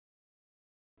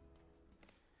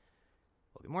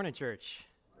morning, church.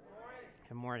 Good morning.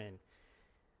 Good morning.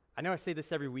 I know I say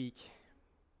this every week,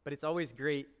 but it's always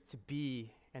great to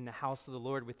be in the house of the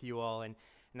Lord with you all, and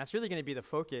that's really going to be the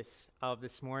focus of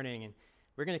this morning. And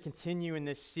we're going to continue in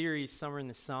this series, Summer in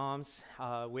the Psalms,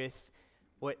 with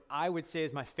what I would say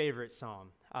is my favorite psalm.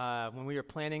 When we were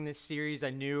planning this series,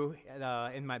 I knew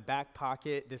in my back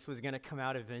pocket this was going to come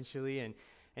out eventually,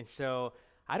 and so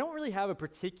I don't really have a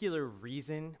particular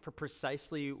reason for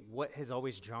precisely what has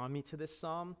always drawn me to this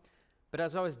psalm, but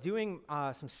as I was doing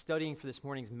some studying for this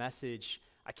morning's message,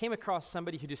 I came across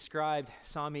somebody who described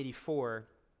Psalm 84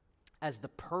 as the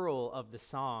pearl of the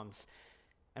Psalms,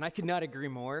 and I could not agree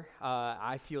more.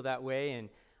 I feel that way, and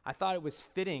I thought it was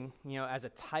fitting, as a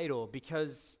title,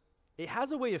 because it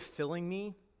has a way of filling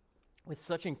me with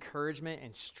such encouragement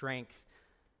and strength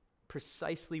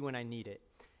precisely when I need it.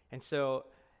 And so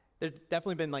there's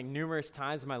definitely been numerous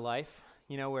times in my life,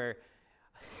 where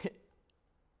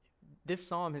this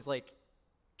psalm has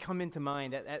come into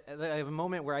mind at a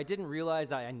moment where I didn't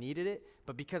realize I needed it,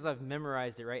 but because I've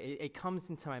memorized it, right, it comes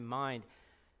into my mind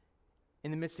in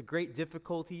the midst of great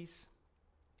difficulties,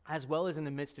 as well as in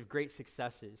the midst of great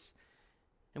successes.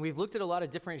 And we've looked at a lot of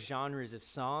different genres of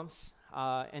psalms,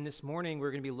 and this morning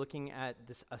we're going to be looking at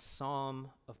a psalm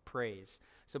of praise.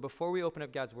 So before we open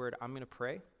up God's word, I'm going to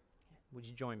pray. Would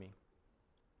you join me?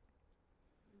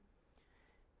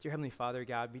 Dear Heavenly Father,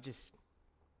 God, we just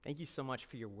thank you so much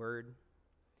for your word.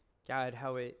 God,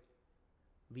 how it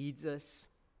leads us,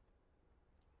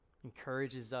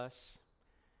 encourages us.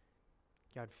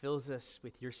 God, fills us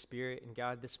with your spirit. And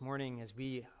God, this morning as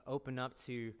we open up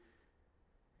to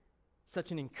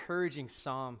such an encouraging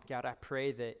psalm, God, I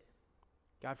pray that,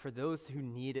 God, for those who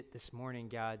need it this morning,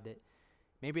 God, that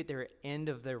maybe at their end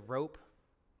of their rope,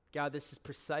 God, this is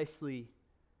precisely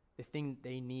the thing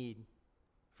they need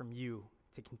from you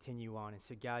to continue on. And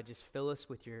so, God, just fill us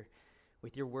with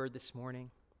your word this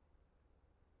morning.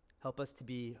 Help us to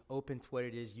be open to what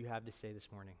it is you have to say this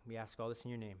morning. We ask all this in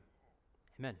your name.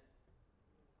 Amen.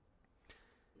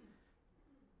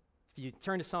 If you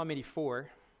turn to Psalm 84,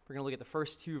 we're going to look at the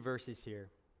first two verses here.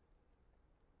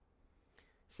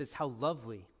 It says, "How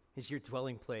lovely is your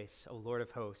dwelling place, O Lord of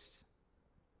hosts.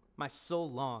 My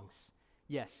soul longs,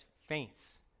 yes,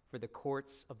 faints for the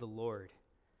courts of the Lord.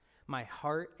 My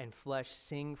heart and flesh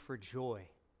sing for joy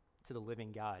to the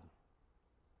living God."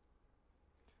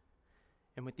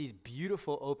 And with these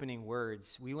beautiful opening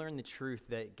words, we learn the truth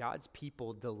that God's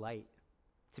people delight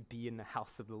to be in the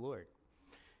house of the Lord.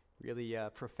 Really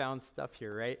profound stuff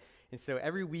here, right? And so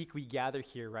every week we gather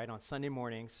here, right, on Sunday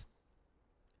mornings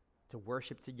to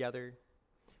worship together.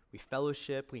 We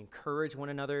fellowship, we encourage one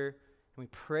another, and we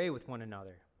pray with one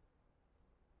another.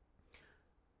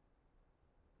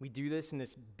 We do this in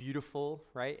this beautiful,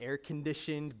 right,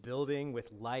 air-conditioned building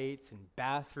with lights and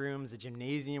bathrooms, a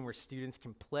gymnasium where students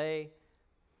can play,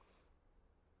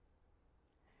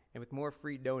 and with more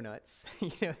free donuts,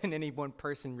 than any one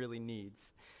person really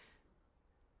needs.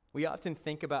 We often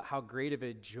think about how great of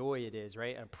a joy it is,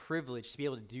 right, a privilege to be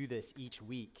able to do this each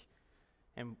week.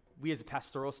 And we as a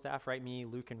pastoral staff, right, me,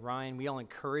 Luke, and Ryan, we all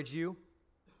encourage you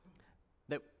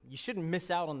that you shouldn't miss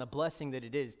out on the blessing that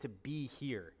it is to be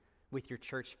here with your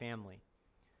church family.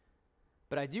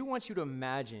 But I do want you to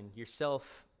imagine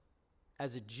yourself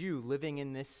as a Jew living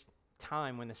in this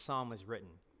time when the psalm was written.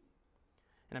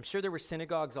 And I'm sure there were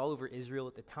synagogues all over Israel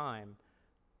at the time,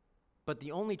 but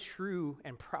the only true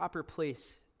and proper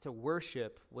place to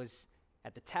worship was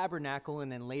at the tabernacle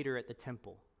and then later at the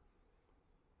temple.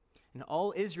 And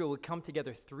all Israel would come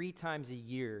together 3 times a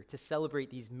year to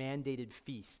celebrate these mandated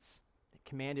feasts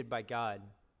commanded by God.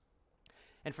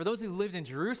 And for those who lived in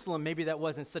Jerusalem, maybe that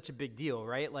wasn't such a big deal,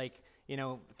 right?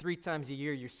 3 times a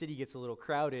year, your city gets a little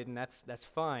crowded, and that's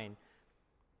fine.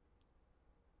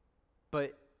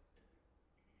 But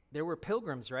there were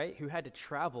pilgrims, right, who had to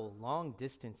travel long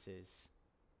distances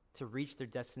to reach their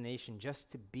destination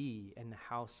just to be in the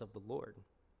house of the Lord.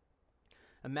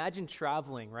 Imagine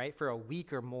traveling, right, for a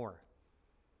week or more.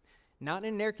 Not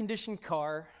in an air-conditioned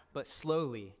car, but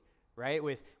slowly, right,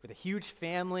 with a huge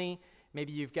family.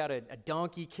 Maybe you've got a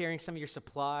donkey carrying some of your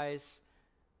supplies,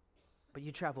 but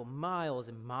you travel miles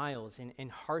and miles in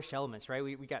harsh elements, right?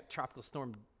 We got Tropical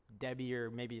Storm Debbie, or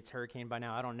maybe it's hurricane by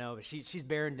now, I don't know, but she's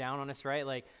bearing down on us, right?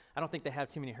 I don't think they have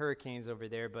too many hurricanes over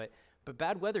there, but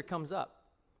bad weather comes up.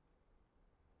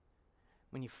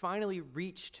 When you finally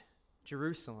reached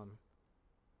Jerusalem,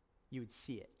 you would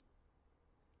see it,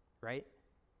 right?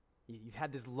 You've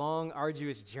had this long,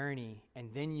 arduous journey, and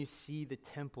then you see the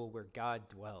temple where God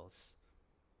dwells.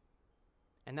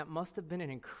 And that must have been an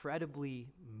incredibly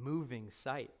moving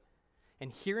sight.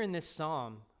 And here in this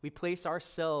psalm, we place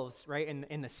ourselves, right,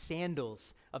 in the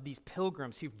sandals of these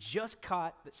pilgrims who've just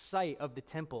caught the sight of the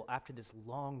temple after this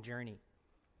long journey.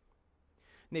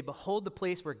 And they behold the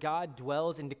place where God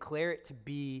dwells and declare it to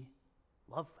be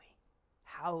lovely.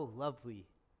 How lovely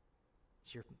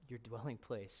is your dwelling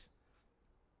place?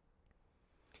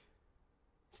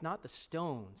 It's not the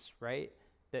stones, right,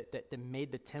 that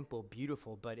made the temple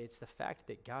beautiful, but it's the fact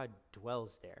that God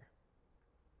dwells there.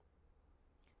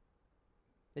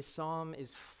 This psalm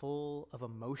is full of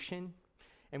emotion,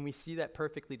 and we see that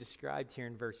perfectly described here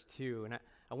in verse 2. And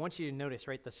I want you to notice,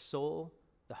 right, the soul,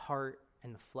 the heart,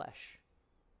 and the flesh.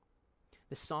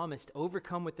 The psalmist,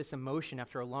 overcome with this emotion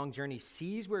after a long journey,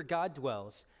 sees where God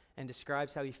dwells and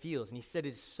describes how he feels. And he said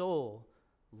his soul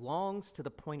longs to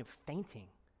the point of fainting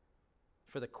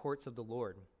for the courts of the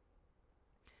Lord.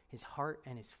 His heart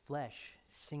and his flesh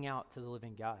sing out to the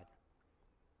living God.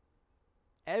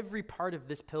 Every part of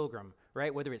this pilgrim,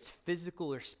 right, whether it's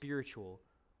physical or spiritual,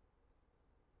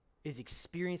 is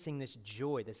experiencing this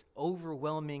joy, this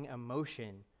overwhelming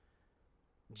emotion,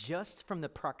 just from the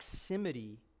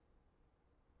proximity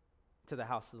to the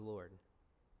house of the Lord.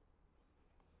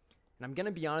 And I'm going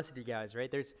to be honest with you guys, right?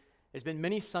 There's been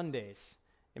many Sundays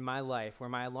in my life where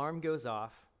my alarm goes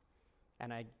off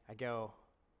and I go,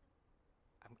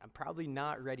 I'm probably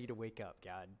not ready to wake up,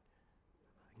 God.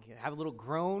 I have a little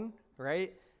groan,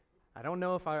 right? I don't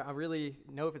know if I really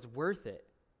know if it's worth it.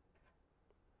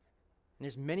 And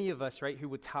there's many of us, right, who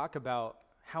would talk about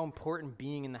how important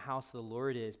being in the house of the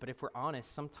Lord is, but if we're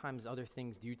honest, sometimes other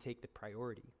things do take the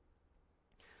priority.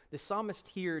 The psalmist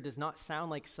here does not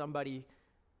sound like somebody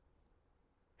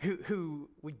who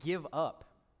would give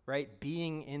up, right,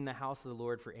 being in the house of the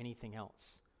Lord for anything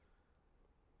else.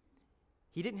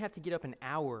 He didn't have to get up an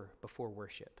hour before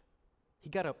worship. He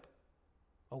got up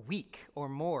a week or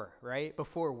more, right,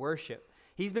 before worship.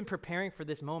 He's been preparing for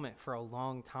this moment for a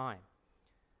long time.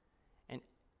 And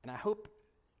I hope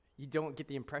you don't get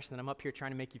the impression that I'm up here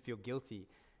trying to make you feel guilty.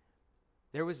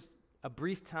 There was a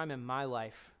brief time in my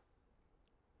life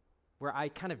where I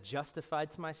kind of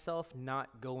justified to myself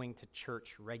not going to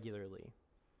church regularly.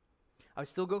 I would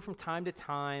still go from time to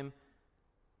time,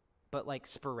 but like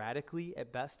sporadically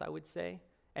at best, I would say,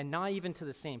 and not even to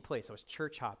the same place. I was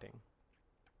church hopping,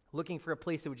 looking for a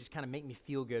place that would just kind of make me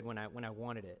feel good when I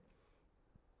wanted it.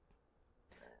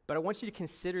 But I want you to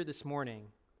consider this morning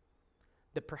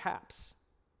that perhaps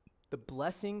the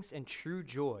blessings and true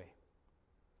joy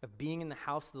of being in the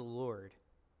house of the Lord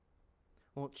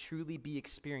won't truly be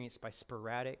experienced by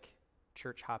sporadic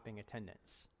church hopping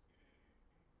attendance.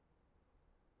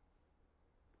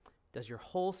 Does your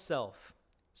whole self,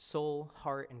 soul,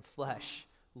 heart, and flesh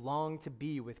long to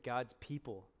be with God's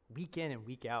people week in and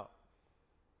week out?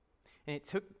 And it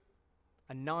took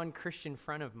a non-Christian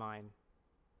friend of mine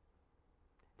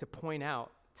to point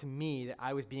out to me that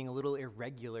I was being a little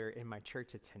irregular in my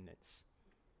church attendance.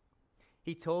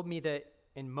 He told me that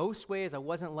in most ways I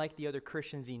wasn't like the other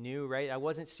Christians he knew, right? I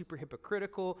wasn't super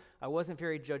hypocritical. I wasn't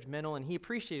very judgmental, and he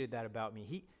appreciated that about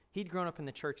me. He'd grown up in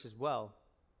the church as well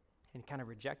and kind of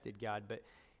rejected God, but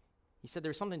he said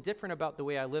there's something different about the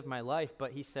way I live my life,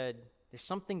 but he said there's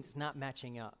something that's not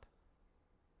matching up.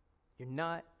 You're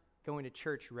not going to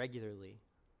church regularly.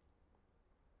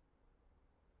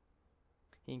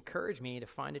 He encouraged me to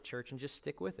find a church and just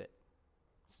stick with it.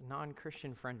 It's a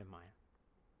non-Christian friend of mine.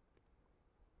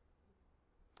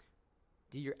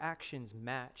 Do your actions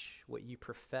match what you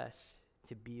profess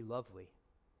to be lovely?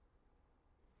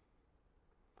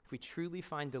 If we truly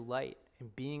find delight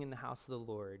in being in the house of the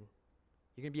Lord,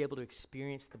 you're going to be able to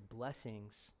experience the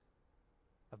blessings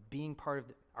of being part of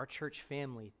our church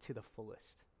family to the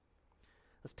fullest.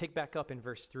 Let's pick back up in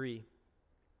verse 3.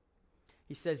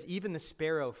 He says, even the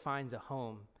sparrow finds a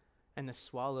home, and the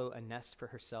swallow a nest for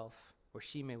herself, where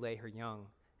she may lay her young.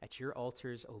 At your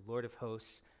altars, O Lord of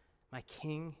hosts, my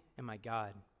King and my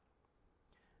God.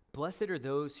 Blessed are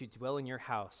those who dwell in your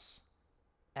house,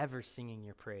 ever singing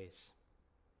your praise.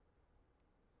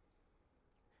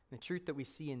 The truth that we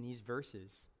see in these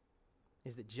verses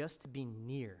is that just to be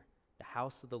near the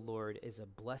house of the Lord is a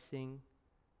blessing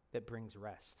that brings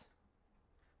rest.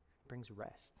 It brings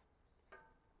rest.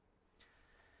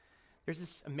 There's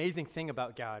this amazing thing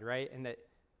about God, right? And that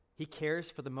he cares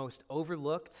for the most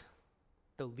overlooked,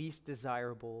 the least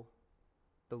desirable,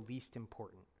 the least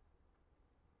important.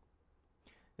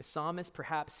 The psalmist,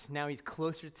 perhaps now he's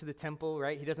closer to the temple,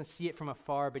 right? He doesn't see it from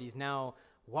afar, but he's now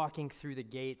walking through the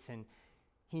gates, and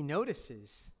he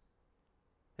notices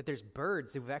that there's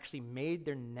birds that have actually made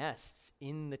their nests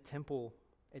in the temple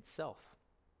itself.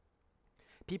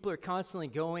 People are constantly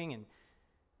going, and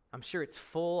I'm sure it's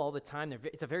full all the time.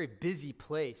 It's a very busy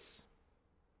place.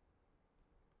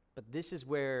 But this is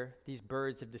where these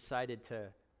birds have decided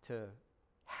to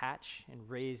hatch and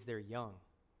raise their young.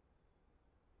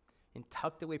 In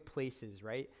tucked away places,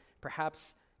 right?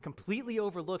 Perhaps completely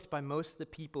overlooked by most of the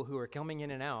people who are coming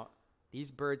in and out,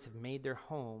 these birds have made their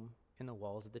home in the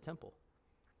walls of the temple.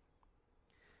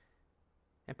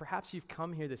 And perhaps you've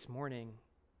come here this morning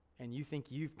and you think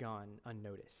you've gone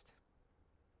unnoticed.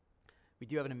 We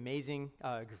do have an amazing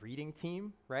greeting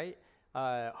team, right?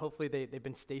 Hopefully they've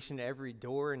been stationed at every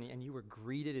door and you were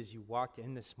greeted as you walked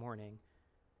in this morning.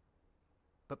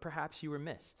 But perhaps you were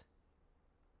missed.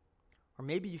 Or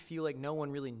maybe you feel like no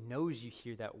one really knows you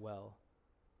here that well.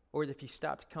 Or that if you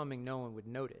stopped coming, no one would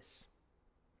notice.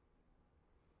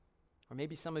 Or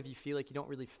maybe some of you feel like you don't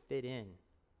really fit in,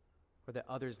 or that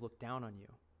others look down on you.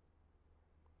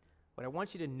 What I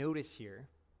want you to notice here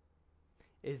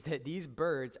is that these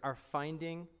birds are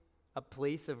finding a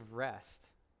place of rest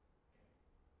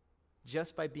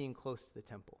just by being close to the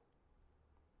temple.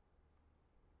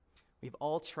 We've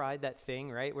all tried that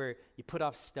thing, right, where you put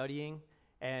off studying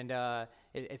and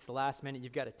it's the last minute,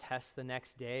 you've got a test the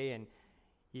next day, and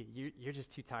you're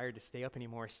just too tired to stay up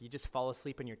anymore, so you just fall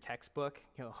asleep in your textbook,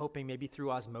 hoping maybe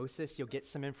through osmosis you'll get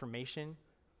some information.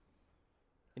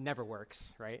 It never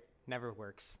works, right? Never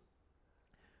works.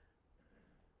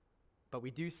 But we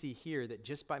do see here that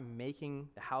just by making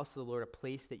the house of the Lord a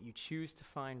place that you choose to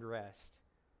find rest,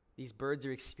 these birds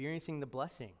are experiencing the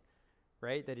blessing,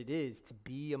 right, that it is to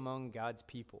be among God's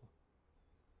people.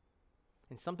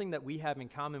 And something that we have in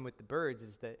common with the birds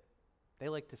is that they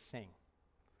like to sing,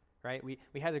 right? We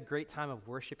had a great time of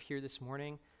worship here this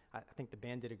morning. I think the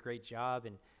band did a great job,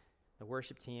 and the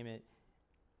worship team.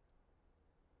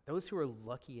 Those who are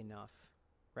lucky enough,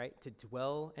 right, to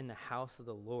dwell in the house of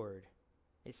the Lord,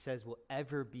 it says, will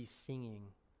ever be singing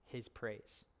his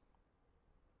praise.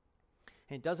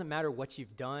 And it doesn't matter what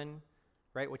you've done,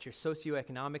 right, what your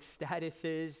socioeconomic status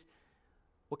is,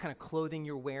 what kind of clothing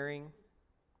you're wearing,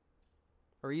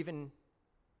 or even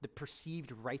the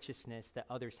perceived righteousness that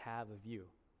others have of you.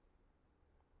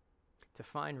 To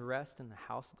find rest in the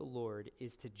house of the Lord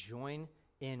is to join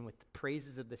in with the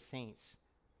praises of the saints.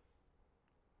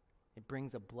 It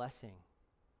brings a blessing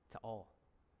to all.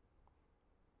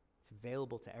 It's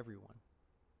available to everyone.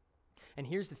 And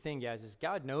here's the thing, guys, is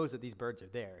God knows that these birds are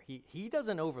there. He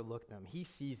doesn't overlook them. He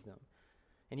sees them.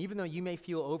 And even though you may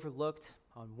feel overlooked,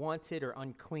 unwanted, or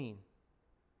unclean,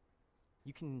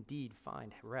 you can indeed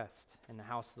find rest in the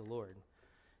house of the Lord.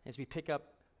 As we pick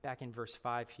up back in verse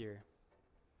 5 here,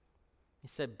 he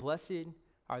said, "Blessed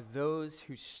are those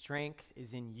whose strength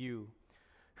is in you,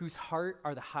 whose heart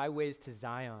are the highways to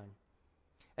Zion.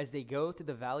 As they go through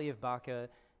the valley of Baca,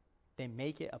 they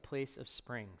make it a place of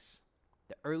springs.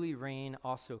 The early rain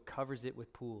also covers it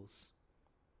with pools.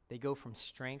 They go from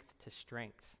strength to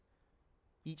strength.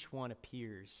 Each one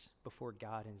appears before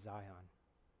God in Zion."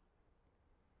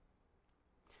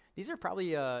 These are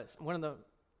probably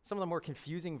some of the more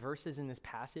confusing verses in this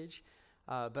passage,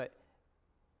 but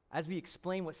as we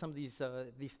explain what some of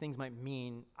these things might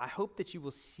mean, I hope that you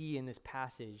will see in this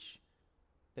passage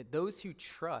that those who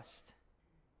trust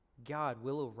God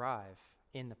will arrive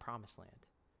in the promised land.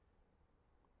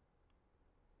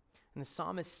 And the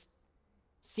psalmist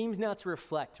seems now to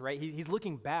reflect, right? He's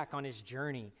looking back on his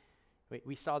journey.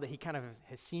 We saw that he kind of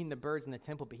has seen the birds in the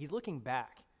temple, but he's looking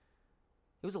back.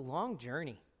 It was a long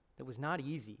journey that was not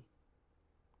easy.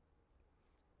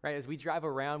 Right, as we drive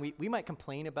around, we might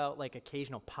complain about like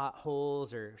occasional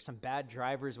potholes or some bad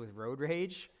drivers with road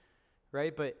rage,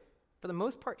 right? But for the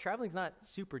most part, traveling's not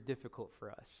super difficult for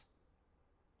us.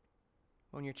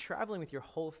 When you're traveling with your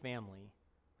whole family,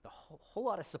 with a whole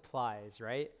lot of supplies,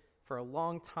 right, for a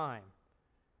long time,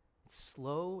 it's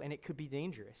slow and it could be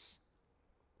dangerous,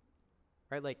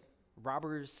 right? Like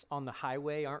robbers on the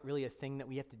highway aren't really a thing that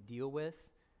we have to deal with,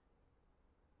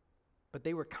 but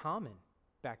they were common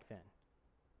back then.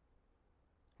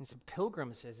 And so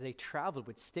pilgrims, as they traveled,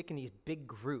 would stick in these big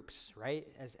groups, right,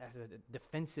 as a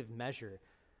defensive measure.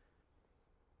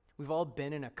 We've all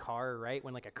been in a car, right,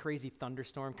 when like a crazy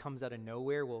thunderstorm comes out of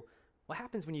nowhere. Well, what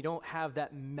happens when you don't have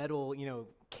that metal,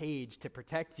 cage to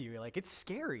protect you? Like, it's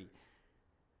scary.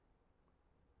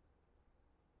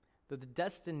 Though the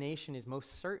destination is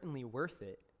most certainly worth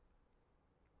it,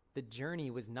 the journey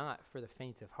was not for the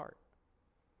faint of heart.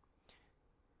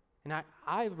 And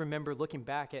I remember looking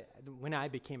back at when I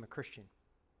became a Christian.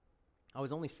 I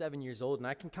was only 7 years old, and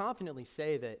I can confidently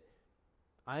say that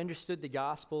I understood the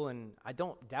gospel, and I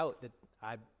don't doubt that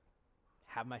I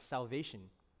have my salvation.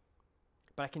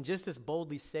 But I can just as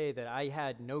boldly say that I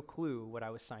had no clue what I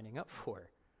was signing up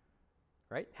for,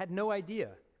 right? Had no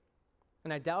idea.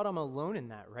 And I doubt I'm alone in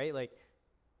that, right? Like,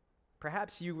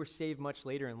 Perhaps you were saved much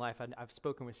later in life. I've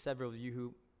spoken with several of you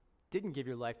who didn't give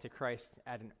your life to Christ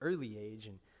at an early age.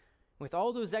 And with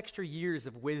all those extra years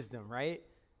of wisdom, right?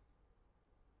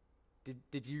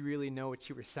 Did you really know what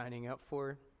you were signing up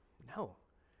for? No.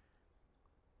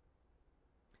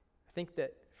 I think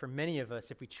that for many of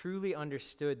us, if we truly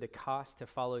understood the cost to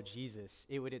follow Jesus,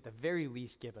 it would at the very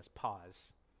least give us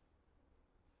pause.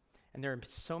 And there are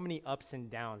so many ups and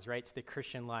downs, right, to the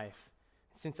Christian life.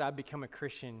 Since I've become a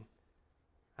Christian,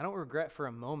 I don't regret for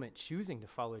a moment choosing to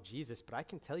follow Jesus, but I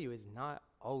can tell you it's not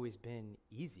always been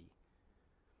easy.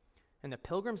 And the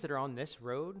pilgrims that are on this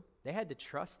road, they had to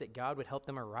trust that God would help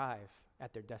them arrive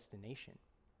at their destination.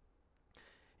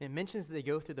 And it mentions that they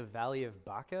go through the valley of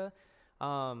Baca.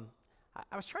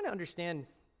 I was trying to understand,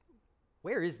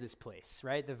 where is this place,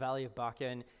 right? The valley of Baca.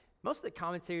 And most of the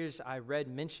commentators I read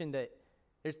mentioned that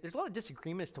there's a lot of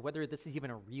disagreement as to whether this is even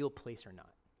a real place or not.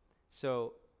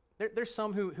 So there's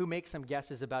some who make some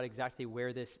guesses about exactly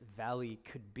where this valley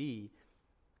could be.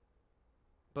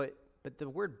 But the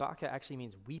word Baca actually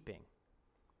means weeping.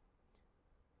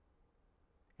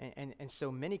 And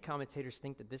so many commentators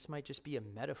think that this might just be a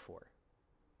metaphor,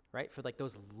 right? For like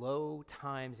those low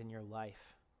times in your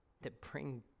life that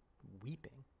bring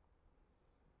weeping.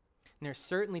 And there's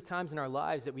certainly times in our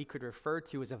lives that we could refer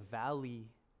to as a valley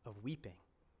of weeping.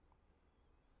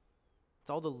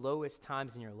 It's all the lowest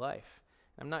times in your life.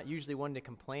 I'm not usually one to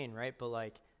complain, right? But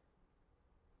like,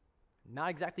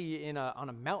 not exactly on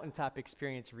a mountaintop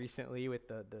experience recently with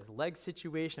the leg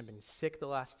situation. I've been sick the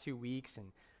last 2 weeks,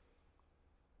 and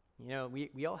you know,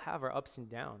 we all have our ups and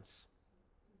downs.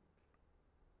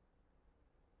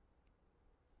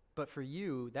 But for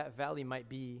you, that valley might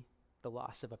be the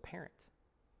loss of a parent.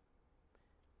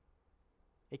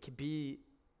 It could be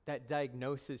that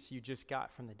diagnosis you just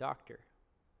got from the doctor.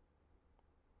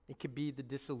 It could be the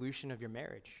dissolution of your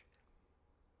marriage.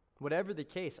 Whatever the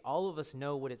case, all of us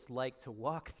know what it's like to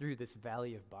walk through this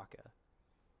valley of Baca.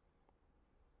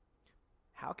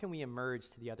 How can we emerge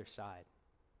to the other side?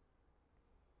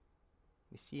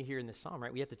 We see here in the psalm,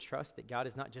 right? We have to trust that God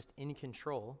is not just in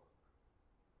control.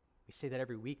 We say that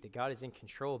every week, that God is in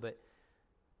control, but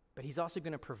he's also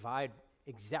going to provide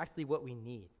exactly what we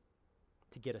need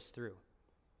to get us through.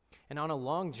 And on a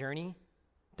long journey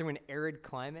through an arid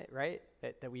climate, right,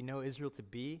 that we know Israel to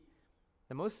be,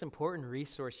 the most important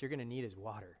resource you're going to need is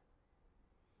water.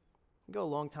 You can go a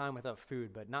long time without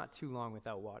food, but not too long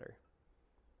without water.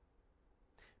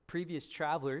 Previous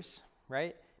travelers,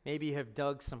 right, maybe have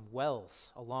dug some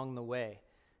wells along the way,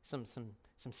 some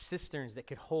cisterns that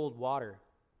could hold water.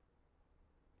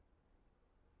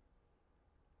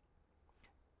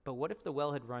 But what if the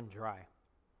well had run dry?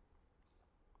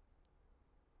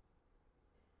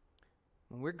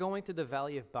 When we're going through the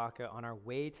valley of Baca on our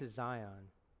way to Zion,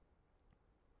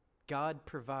 God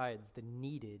provides the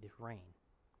needed rain.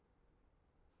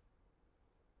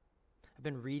 I've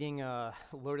been reading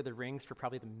Lord of the Rings for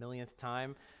probably the millionth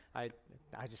time. I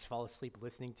just fall asleep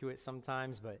listening to it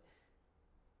sometimes, but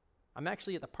I'm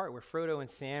actually at the part where Frodo and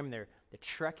Sam, they're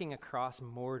trekking across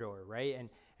Mordor, right? And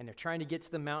they're trying to get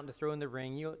to the mountain to throw in the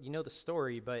ring. You know the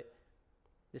story, but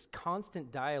this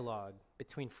constant dialogue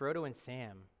between Frodo and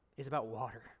Sam is about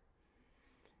water.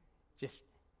 Just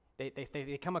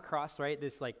they come across, right,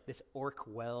 this orc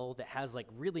well that has like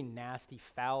really nasty,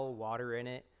 foul water in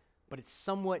it, but it's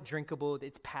somewhat drinkable,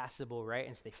 it's passable, right?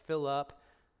 And so they fill up,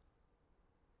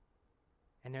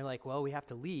 and they're like, well, we have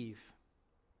to leave,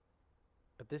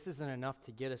 but this isn't enough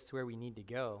to get us to where we need to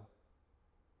go.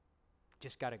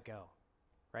 Just got to go,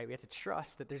 right? We have to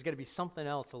trust that there's going to be something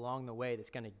else along the way that's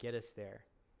going to get us there.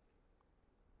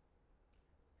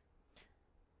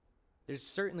 There's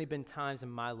certainly been times in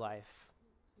my life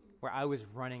where I was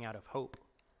running out of hope.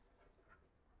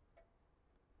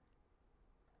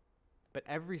 But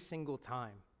every single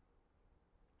time,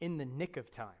 in the nick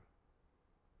of time,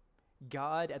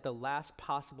 God at the last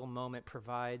possible moment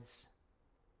provides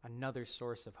another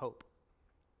source of hope.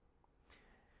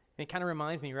 And it kind of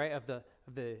reminds me, right, of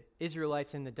the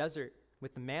Israelites in the desert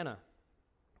with the manna.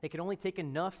 They could only take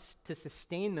enough to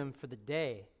sustain them for the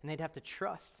day, and they'd have to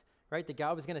trust, right, that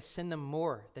God was going to send them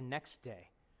more the next day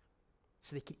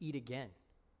so they could eat again.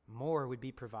 More would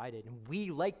be provided. And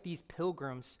we, like these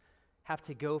pilgrims, have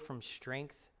to go from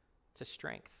strength to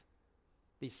strength.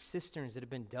 These cisterns that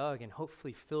have been dug and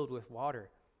hopefully filled with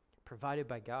water provided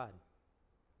by God.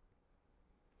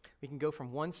 We can go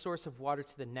from one source of water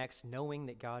to the next knowing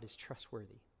that God is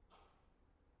trustworthy.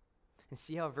 And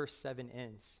see how verse 7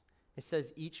 ends. It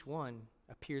says each one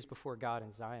appears before God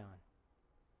in Zion.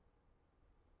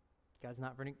 God's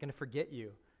not going to forget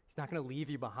you. He's not going to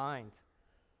leave you behind.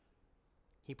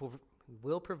 He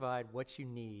will provide what you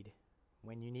need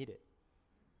when you need it.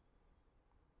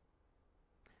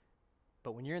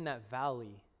 But when you're in that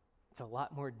valley, it's a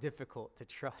lot more difficult to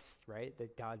trust, right?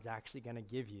 That God's actually going to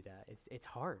give you that. It's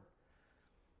hard.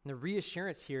 And the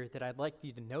reassurance here that I'd like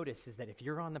you to notice is that if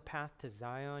you're on the path to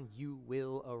Zion, you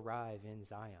will arrive in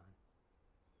Zion.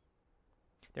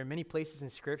 There are many places in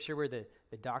Scripture where the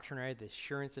doctrine, right, the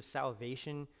assurance of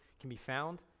salvation can be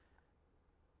found.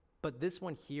 But this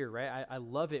one here, right, I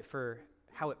love it for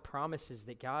how it promises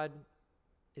that God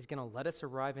is going to let us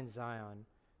arrive in Zion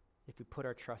if we put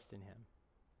our trust in him.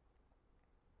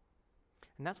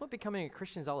 And that's what becoming a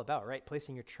Christian is all about, right?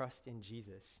 Placing your trust in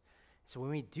Jesus. So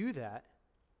when we do that,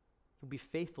 he'll be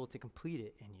faithful to complete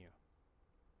it in you.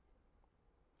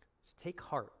 So take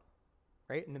heart,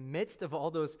 right? In the midst of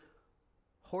all those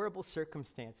horrible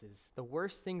circumstances, the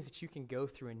worst things that you can go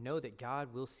through, and know that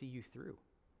God will see you through.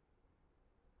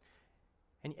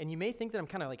 And you may think that I'm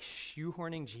kind of like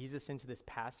shoehorning Jesus into this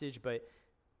passage, but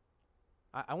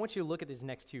I want you to look at these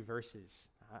next two verses.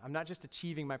 I'm not just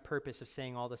achieving my purpose of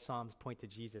saying all the Psalms point to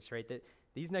Jesus, right? That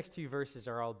these next two verses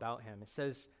are all about him. It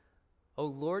says, O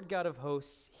Lord God of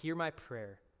hosts, hear my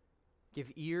prayer. Give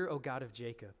ear, O God of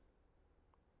Jacob.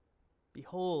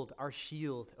 Behold our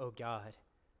shield, O God.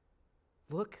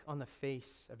 Look on the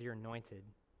face of your anointed.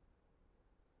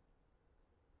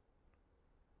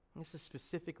 This is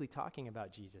specifically talking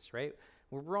about Jesus, right?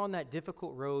 Where we're on that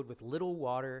difficult road with little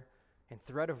water and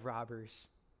threat of robbers,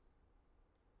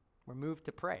 we're moved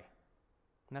to pray.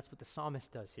 And that's what the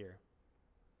psalmist does here.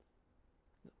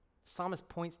 The psalmist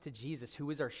points to Jesus, who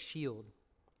is our shield,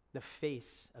 the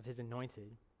face of his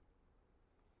anointed.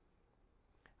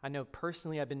 I know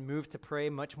personally I've been moved to pray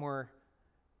much more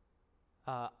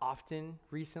often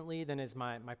recently than is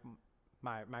my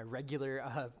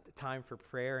regular time for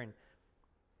prayer. And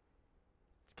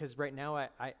it's because right now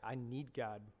I need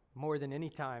God more than any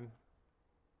time.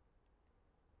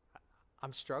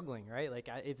 I'm struggling, right? Like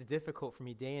it's difficult for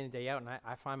me day in and day out, and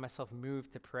I find myself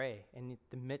moved to pray in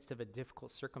the midst of a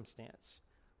difficult circumstance.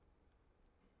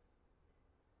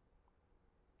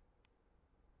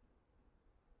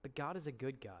 But God is a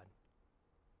good God.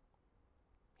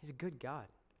 He's a good God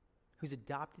who's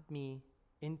adopted me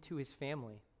into his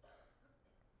family.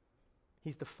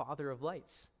 He's the Father of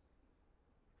lights.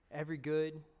 Every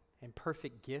good and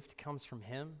perfect gift comes from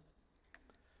him.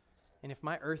 And if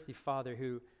my earthly father,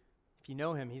 who, if you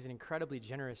know him, he's an incredibly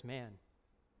generous man,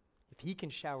 if he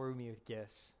can shower me with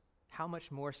gifts, how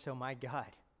much more so my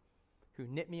God, who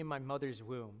knit me in my mother's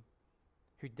womb,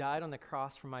 who died on the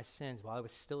cross for my sins while I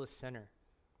was still a sinner,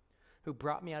 who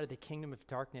brought me out of the kingdom of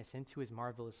darkness into his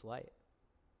marvelous light.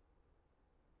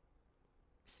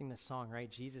 Sing the song,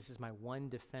 right? Jesus is my one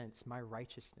defense, my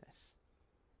righteousness.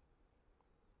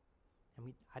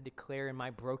 And I declare in my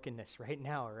brokenness right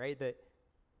now, right, that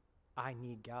I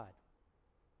need God.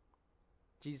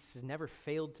 Jesus has never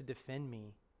failed to defend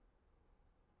me.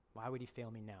 Why would he fail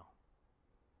me now?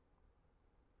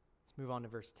 Let's move on to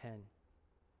verse 10. It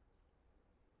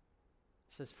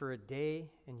says, for a day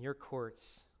in your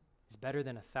courts is better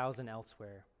than 1,000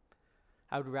 elsewhere.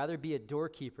 I would rather be a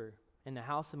doorkeeper in the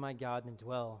house of my God than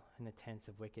dwell in the tents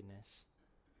of wickedness.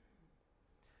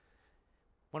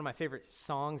 One of my favorite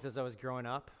songs as I was growing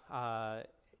up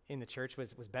in the church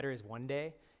was Better Is One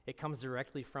Day. It comes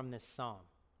directly from this psalm,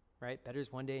 right? Better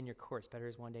is one day in your courts, better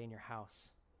is one day in your house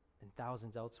than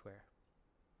thousands elsewhere.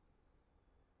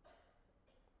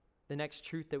 The next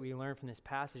truth that we learn from this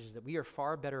passage is that we are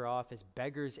far better off as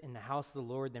beggars in the house of the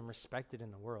Lord than respected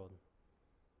in the world.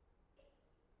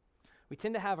 We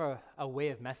tend to have a way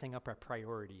of messing up our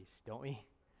priorities, don't we?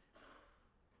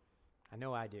 I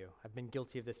know I do. I've been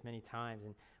guilty of this many times.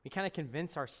 And we kind of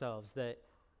convince ourselves that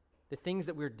the things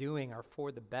that we're doing are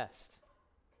for the best.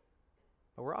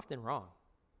 But we're often wrong.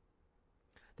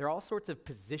 There are all sorts of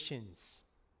positions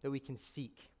that we can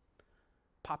seek,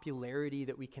 popularity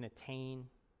that we can attain,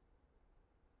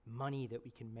 money that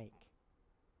we can make.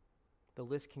 The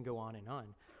list can go on and on.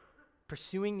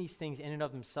 Pursuing these things in and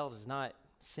of themselves is not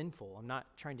sinful. I'm not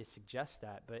trying to suggest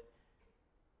that, but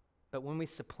when we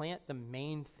supplant the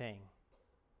main thing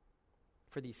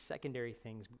for these secondary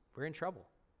things, we're in trouble.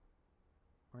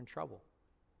 We're in trouble.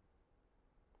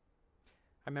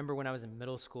 I remember when I was in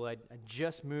middle school, I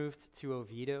just moved to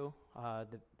Oviedo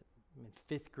in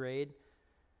 5th grade.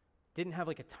 Didn't have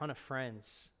like a ton of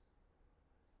friends.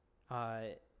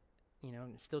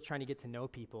 Still trying to get to know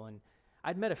people. And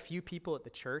I'd met a few people at the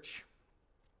church.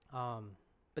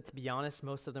 But to be honest,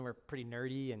 most of them were pretty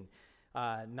nerdy and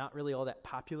not really all that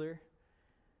popular.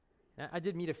 And I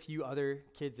did meet a few other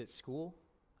kids at school,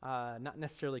 not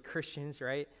necessarily Christians,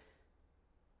 right?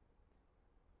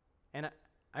 And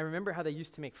I remember how they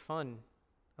used to make fun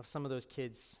of some of those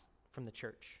kids from the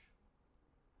church.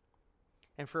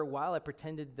 And for a while, I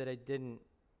pretended that I didn't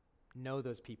know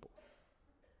those people,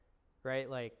 right?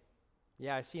 Like,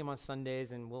 yeah, I see them on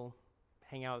Sundays and we'll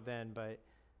hang out then, but I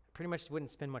pretty much wouldn't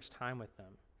spend much time with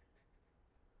them.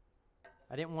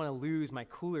 I didn't want to lose my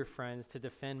cooler friends to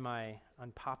defend my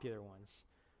unpopular ones.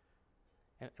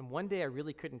 And one day I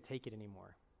really couldn't take it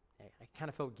anymore. I kind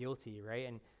of felt guilty, right?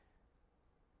 And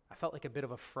I felt like a bit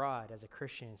of a fraud as a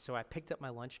Christian. So I picked up my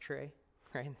lunch tray,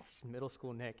 right? This is middle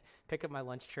school Nick. Pick up my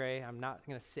lunch tray. I'm not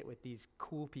going to sit with these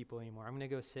cool people anymore. I'm going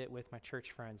to go sit with my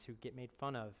church friends who get made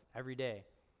fun of every day.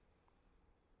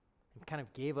 And kind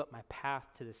of gave up my path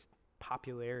to this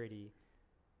popularity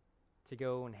to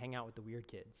go and hang out with the weird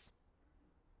kids.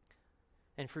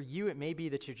 And for you, it may be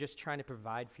that you're just trying to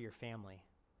provide for your family.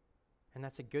 And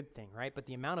that's a good thing, right? But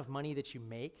the amount of money that you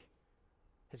make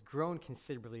has grown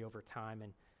considerably over time,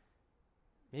 and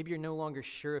maybe you're no longer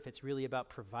sure if it's really about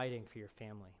providing for your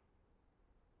family,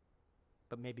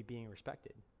 but maybe being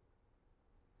respected.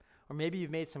 Or maybe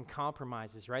you've made some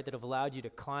compromises, right, that have allowed you to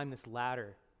climb this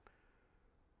ladder.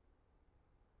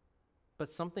 But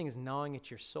something is gnawing at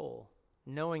your soul,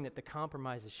 knowing that the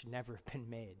compromises should never have been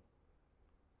made.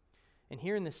 And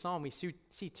here in this psalm, we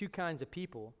see two kinds of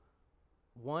people.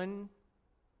 One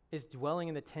is dwelling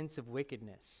in the tents of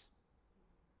wickedness.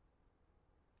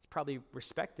 It's probably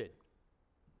respected,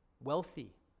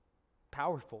 wealthy,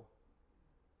 powerful.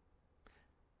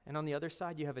 And on the other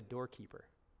side, you have a doorkeeper.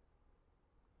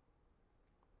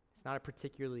 It's not a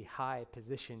particularly high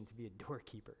position to be a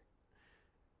doorkeeper.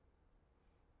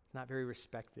 It's not very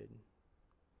respected.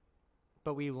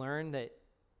 But we learn that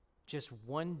just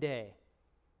one day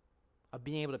of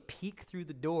being able to peek through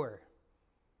the door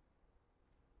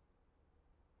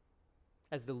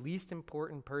as the least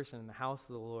important person in the house of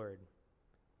the Lord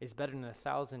is better than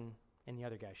 1,000 in the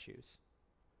other guy's shoes,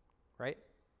 right?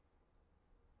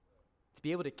 To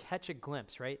be able to catch a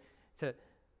glimpse, right? To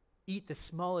eat the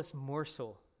smallest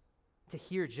morsel, to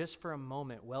hear just for a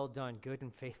moment, well done, good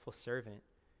and faithful servant,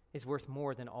 is worth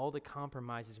more than all the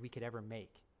compromises we could ever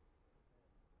make.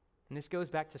 And this goes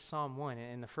back to Psalm 1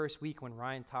 in the first week when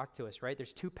Ryan talked to us, right?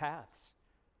 There's two paths.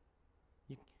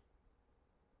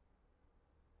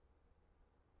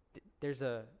 There's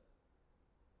a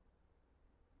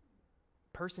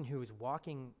person who is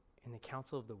walking in the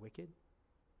counsel of the wicked,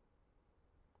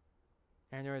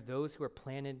 and there are those who are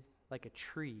planted like a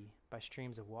tree by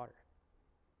streams of water.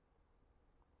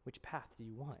 Which path do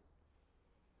you want?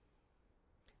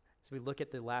 As we look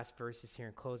at the last verses here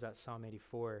and close out Psalm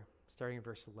 84, starting in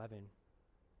verse 11,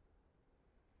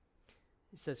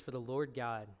 it says, "For the Lord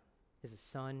God is a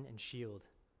sun and shield.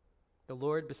 The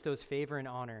Lord bestows favor and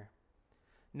honor.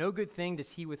 No good thing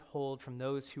does he withhold from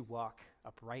those who walk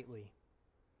uprightly.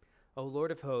 O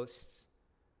Lord of hosts,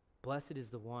 blessed is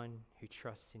the one who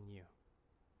trusts in you."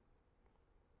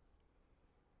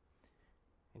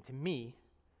 And to me,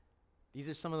 these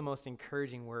are some of the most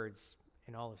encouraging words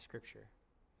in all of Scripture.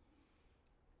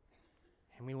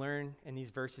 And we learn in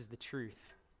these verses the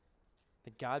truth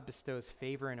that God bestows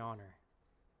favor and honor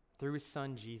through his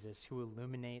Son, Jesus, who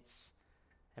illuminates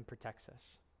and protects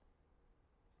us.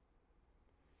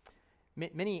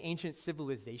 Many ancient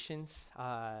civilizations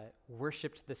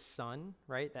worshipped the sun,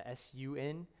 right? The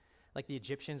S-U-N, like the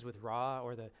Egyptians with Ra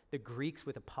or the Greeks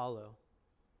with Apollo.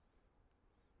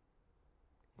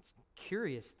 It's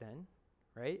curious then,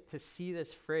 right, to see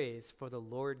this phrase, "For the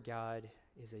Lord God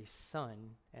is a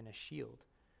sun and a shield."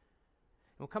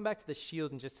 And we'll come back to the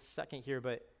shield in just a second here,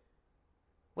 but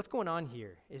what's going on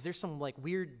here? Is there some like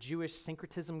weird Jewish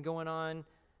syncretism going on,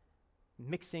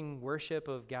 mixing worship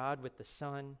of God with the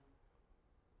sun?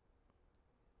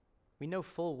 We know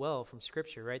full well from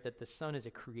Scripture, right, that the sun is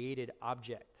a created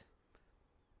object.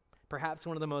 Perhaps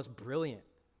one of the most brilliant,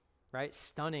 right,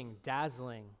 stunning,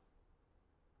 dazzling,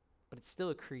 but it's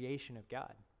still a creation of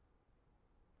God.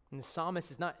 And the psalmist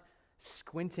is not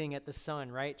squinting at the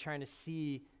sun, right, trying to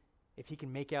see if he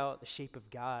can make out the shape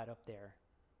of God up there.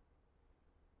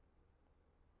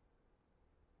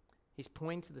 He's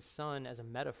pointing to the sun as a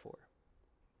metaphor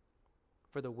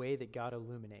for the way that God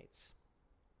illuminates.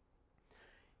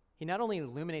 He not only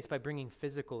illuminates by bringing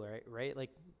physical, right? Like,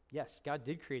 yes, God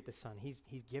did create the sun. He's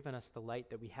given us the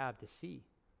light that we have to see.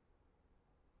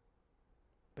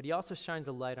 But he also shines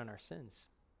a light on our sins.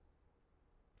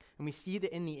 And we see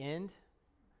that in the end,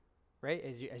 right,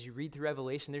 as you read through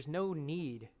Revelation, there's no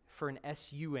need for an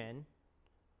S-U-N,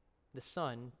 the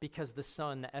sun, because the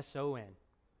sun, the S-O-N,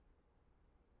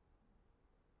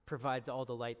 provides all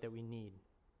the light that we need.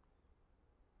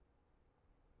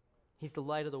 He's the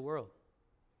light of the world.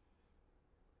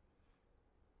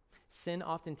 Sin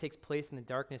often takes place in the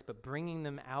darkness, but bringing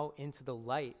them out into the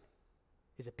light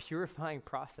is a purifying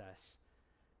process,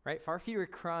 right? Far fewer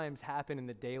crimes happen in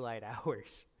the daylight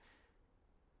hours.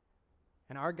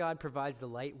 And our God provides the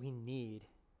light we need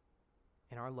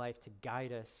in our life to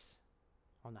guide us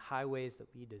on the highways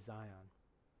that lead to Zion.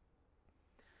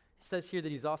 It says here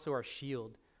that he's also our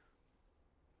shield.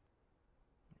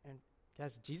 And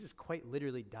guys, Jesus quite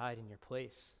literally died in your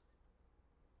place.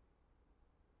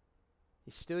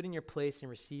 He stood in your place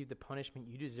and received the punishment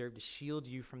you deserve to shield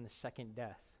you from the second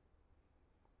death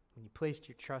when you placed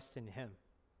your trust in him.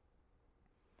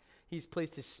 He's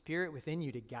placed his Spirit within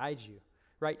you to guide you,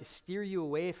 right? To steer you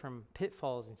away from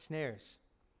pitfalls and snares.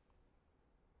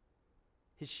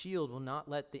 His shield will not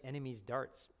let the enemy's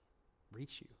darts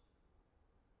reach you.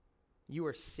 You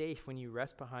are safe when you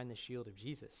rest behind the shield of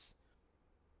Jesus.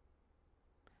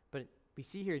 But we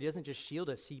see here, he doesn't just shield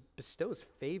us, he bestows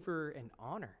favor and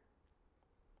honor.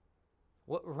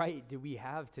 What right do we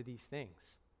have to these things?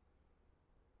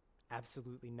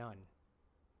 Absolutely none.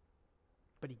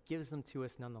 But he gives them to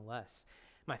us nonetheless.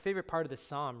 My favorite part of the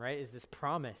psalm, right, is this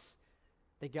promise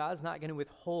that God's not going to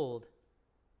withhold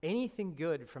anything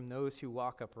good from those who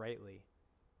walk uprightly.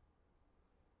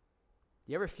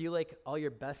 Do you ever feel like all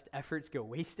your best efforts go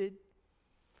wasted,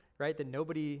 right? That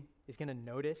nobody is going to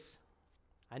notice?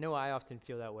 I know I often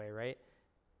feel that way, right?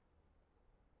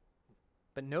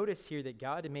 But notice here that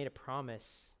God had made a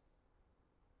promise.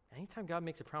 Anytime God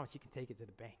makes a promise, you can take it to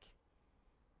the bank.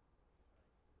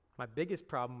 My biggest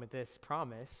problem with this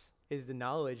promise is the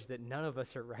knowledge that none of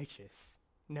us are righteous.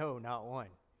 No, not one.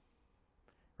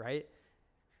 Right?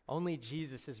 Only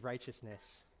Jesus' righteousness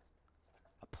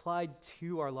applied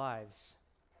to our lives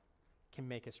can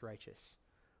make us righteous.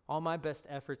 All my best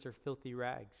efforts are filthy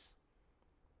rags.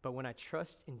 But when I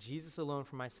trust in Jesus alone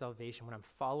for my salvation, when I'm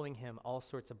following him, all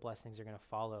sorts of blessings are going to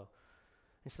follow.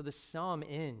 And so the psalm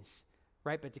ends,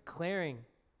 right, by declaring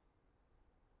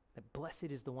that blessed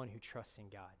is the one who trusts in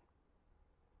God.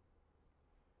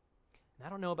 And I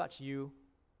don't know about you,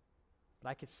 but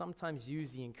I could sometimes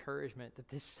use the encouragement that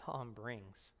this psalm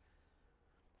brings.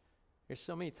 There's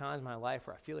so many times in my life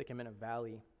where I feel like I'm in a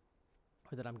valley,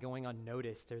 or that I'm going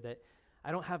unnoticed, or that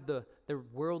I don't have the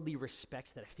worldly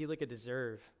respect that I feel like I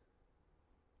deserve.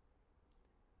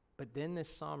 But then this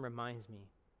psalm reminds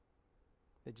me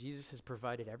that Jesus has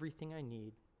provided everything I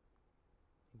need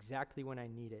exactly when I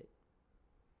need it,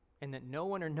 and that no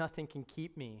one or nothing can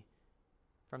keep me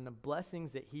from the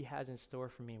blessings that he has in store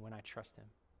for me when I trust him.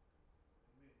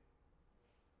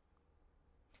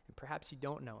 And perhaps you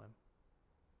don't know him,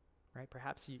 right?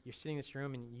 Perhaps you're sitting in this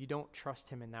room and you don't trust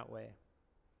him in that way.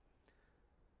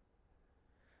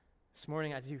 This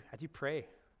morning, I do pray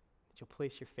that you'll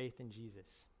place your faith in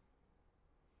Jesus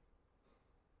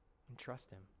and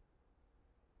trust him.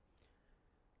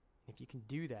 If you can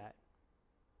do that,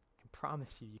 I can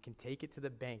promise you can take it to the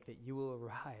bank that you will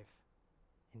arrive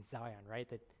in Zion, right?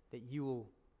 That you will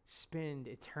spend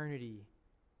eternity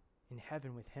in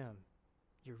heaven with him.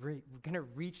 You're going to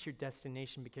reach your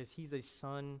destination because he's a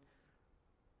sun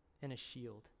and a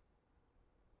shield.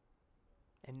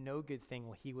 And no good thing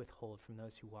will he withhold from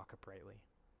those who walk uprightly.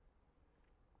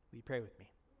 Will you pray with me?